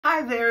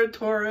Hi there,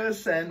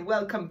 Taurus, and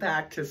welcome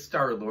back to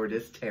Star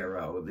Lourdes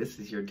Tarot. This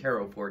is your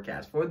tarot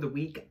forecast for the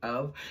week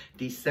of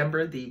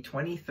December the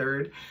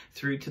 23rd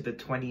through to the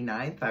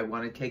 29th. I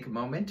want to take a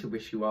moment to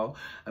wish you all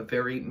a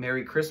very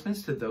Merry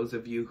Christmas to those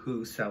of you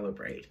who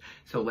celebrate.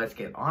 So let's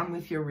get on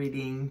with your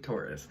reading,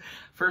 Taurus.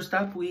 First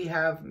up, we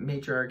have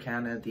Major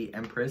Arcana, the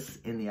Empress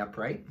in the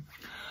upright,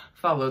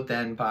 followed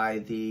then by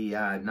the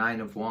Nine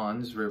of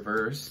Wands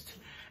reversed.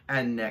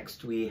 And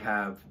next we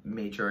have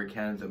Major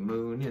Arcana, the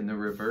Moon in the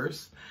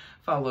reverse,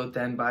 followed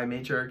then by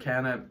Major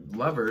Arcana,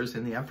 Lovers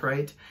in the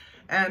upright.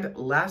 And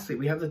lastly,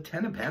 we have the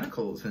Ten of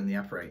Pentacles in the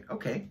upright.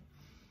 Okay.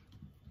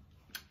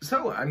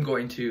 So I'm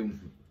going to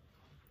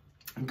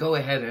go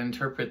ahead and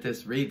interpret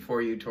this read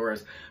for you,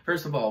 Taurus.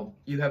 First of all,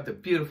 you have the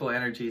beautiful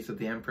energies of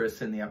the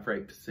Empress in the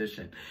upright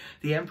position.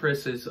 The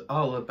Empress is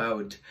all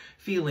about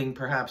feeling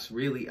perhaps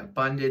really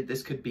abundant.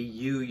 This could be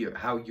you,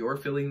 how you're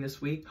feeling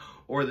this week,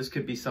 or this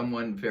could be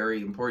someone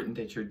very important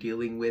that you're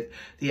dealing with.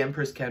 The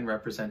Empress can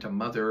represent a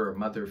mother or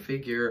mother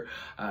figure,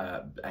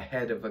 a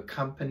head of a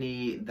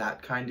company,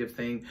 that kind of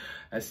thing,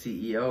 a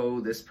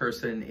CEO. This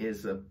person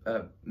is a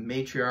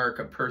matriarch,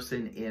 a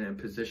person in a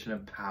position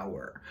of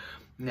power.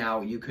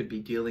 Now, you could be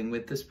dealing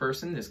with this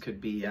person. This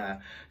could be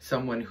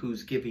someone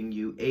who's giving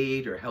you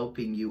aid or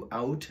helping you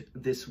out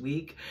this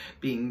week,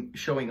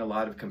 showing a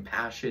lot of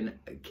compassion,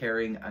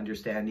 caring,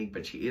 understanding,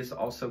 but she is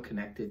also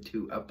connected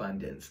to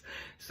abundance.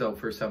 So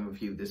for some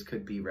of you, this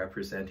could be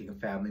representing a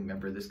family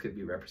member. This could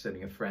be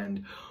representing a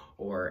friend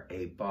or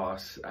a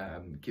boss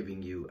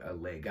giving you a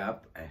leg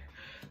up,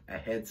 a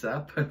heads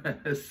up,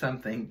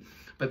 something.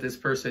 But this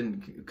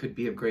person could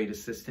be of great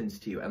assistance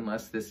to you,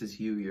 unless this is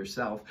you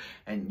yourself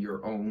and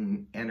your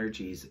own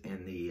energies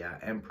in the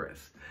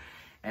Empress.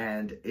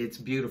 And it's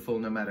beautiful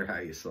no matter how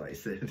you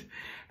slice it.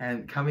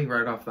 And coming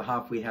right off the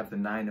hop, we have the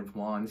Nine of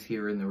Wands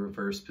here in the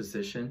reverse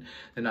position.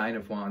 The Nine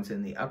of Wands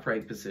in the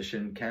upright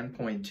position can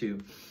point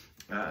to,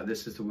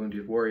 this is the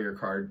Wounded Warrior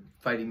card,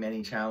 fighting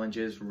many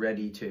challenges,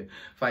 ready to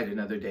fight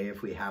another day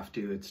if we have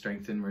to. It's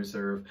strength and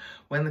reserve.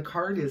 When the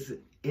card is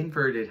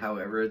inverted,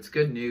 however, it's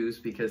good news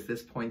because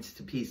this points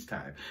to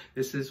peacetime.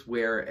 This is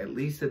where, at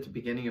least at the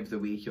beginning of the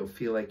week, you'll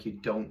feel like you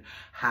don't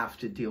have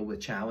to deal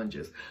with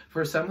challenges.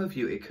 For some of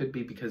you, it could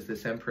be because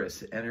this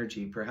Empress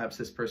energy, perhaps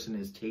this person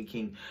is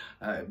taking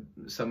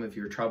some of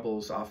your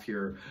troubles off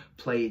your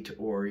plate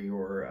or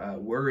your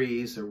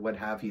worries or what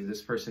have you.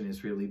 This person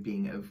is really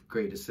being of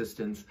great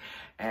assistance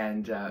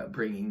and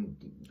bringing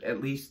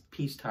at least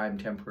peacetime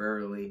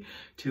temporarily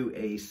to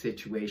a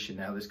situation.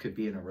 Now, this could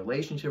be in a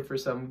relationship for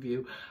some of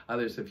you.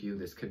 Others of you,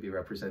 this could be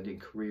representing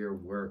career,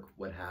 work,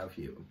 what have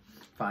you,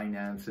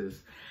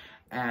 finances.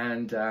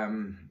 And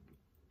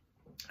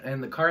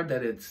the card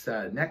that it's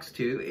next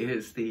to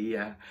is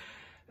the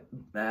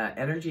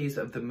energies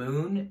of the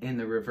Moon in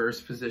the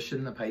reverse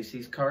position, the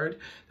Pisces card.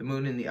 The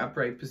Moon in the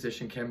upright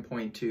position can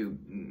point to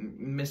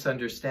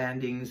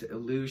misunderstandings,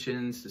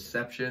 illusions,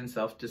 deception,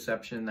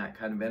 self-deception, that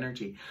kind of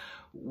energy.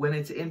 When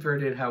it's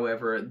inverted,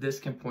 however, this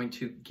can point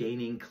to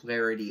gaining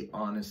clarity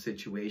on a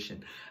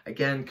situation.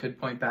 Again, could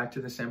point back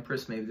to this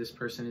Empress. Maybe this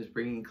person is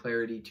bringing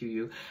clarity to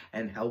you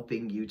and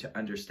helping you to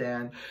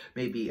understand.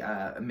 Maybe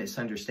a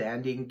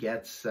misunderstanding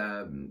gets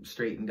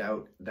straightened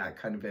out, that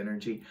kind of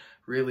energy.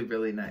 Really,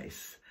 really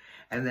nice.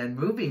 And then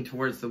moving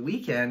towards the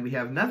weekend, we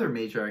have another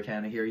Major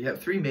Arcana here. You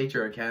have three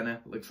Major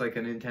Arcana. Looks like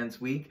an intense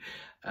week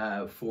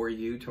for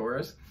you,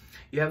 Taurus.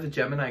 You have the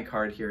Gemini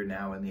card here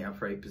now in the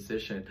upright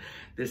position.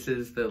 This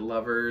is the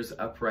Lovers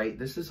upright.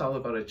 This is all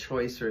about a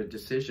choice or a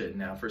decision.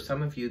 Now, for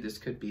some of you, this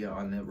could be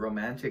on the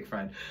romantic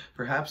front.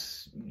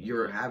 Perhaps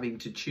you're having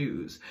to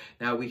choose.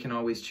 Now, we can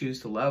always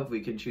choose to love. We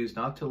can choose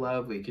not to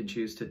love. We can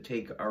choose to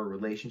take our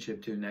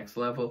relationship to the next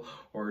level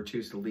or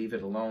choose to leave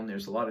it alone.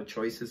 There's a lot of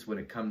choices when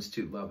it comes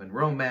to love and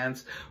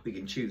romance. We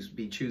can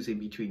be choosing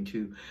between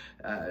two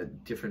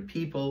different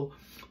people,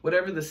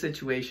 whatever the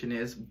situation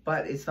is,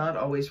 but it's not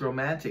always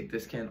romantic.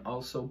 This can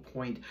also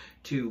point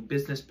to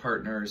business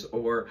partners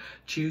or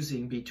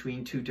choosing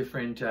between two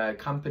different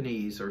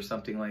companies or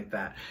something like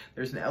that.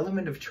 There's an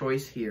element of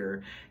choice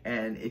here,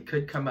 and it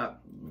could come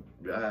up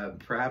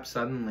perhaps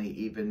suddenly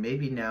even,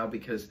 maybe now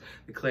because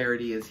the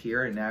clarity is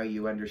here and now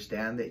you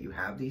understand that you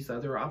have these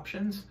other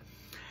options.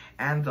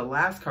 And the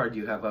last card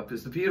you have up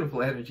is the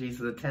beautiful energies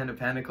of the Ten of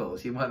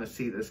Pentacles. You want to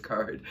see this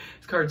card.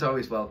 This card's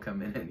always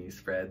welcome in any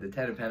spread. The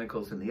Ten of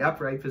Pentacles in the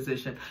upright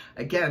position,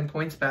 again,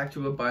 points back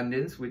to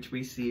abundance, which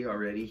we see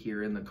already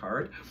here in the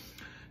card.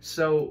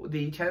 So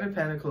the Ten of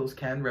Pentacles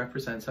can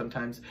represent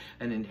sometimes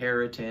an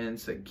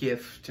inheritance, a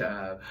gift,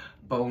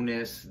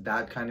 bonus,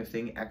 that kind of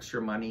thing, extra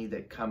money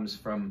that comes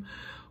from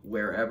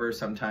wherever.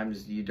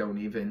 Sometimes you don't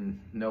even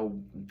know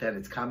that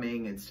it's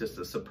coming. It's just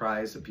a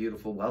surprise, a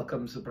beautiful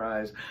welcome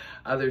surprise.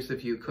 Others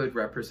of you could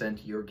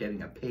represent you're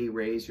getting a pay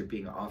raise, you're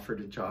being offered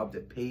a job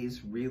that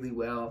pays really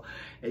well.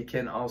 It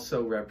can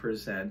also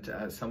represent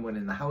someone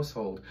in the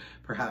household,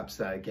 perhaps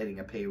getting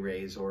a pay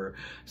raise, or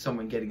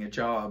someone getting a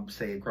job,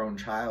 say a grown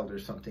child or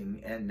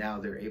something, and now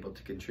they're able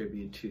to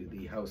contribute to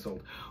the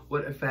household.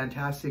 What a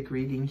fantastic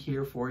reading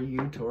here for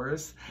you, Taurus.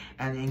 Taurus.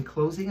 And in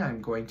closing,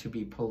 I'm going to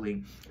be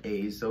pulling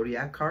a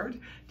zodiac card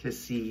to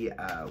see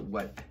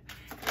what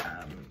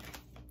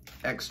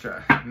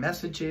extra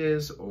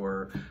messages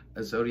or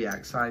a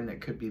zodiac sign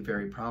that could be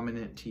very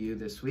prominent to you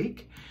this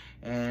week.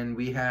 And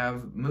we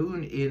have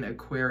Moon in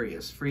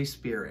Aquarius, free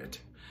spirit.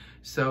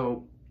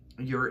 So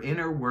your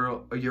inner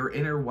world, or your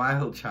inner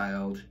wild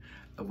child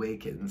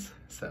awakens.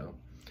 So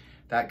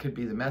that could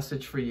be the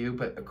message for you,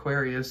 but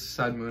Aquarius,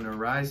 Sun, Moon, or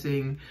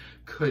Rising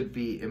could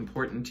be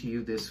important to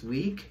you this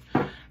week.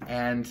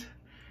 And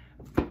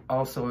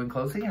also in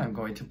closing, I'm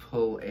going to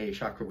pull a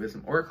Chakra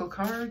Wisdom Oracle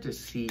card to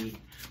see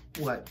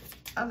what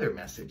other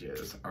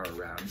messages are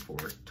around for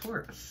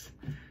Taurus.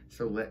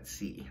 So let's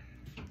see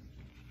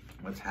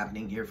what's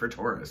happening here for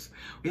Taurus.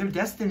 We have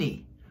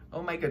Destiny.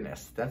 Oh my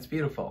goodness, that's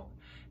beautiful.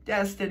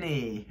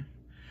 Destiny.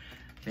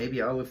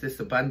 Maybe all of this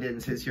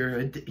abundance is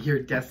your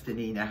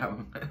destiny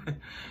now,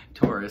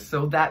 Taurus.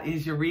 So that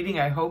is your reading.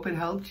 I hope it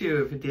helped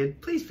you. If it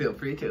did, please feel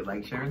free to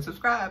like, share, and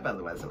subscribe.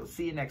 Otherwise, I will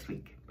see you next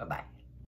week. Bye-bye.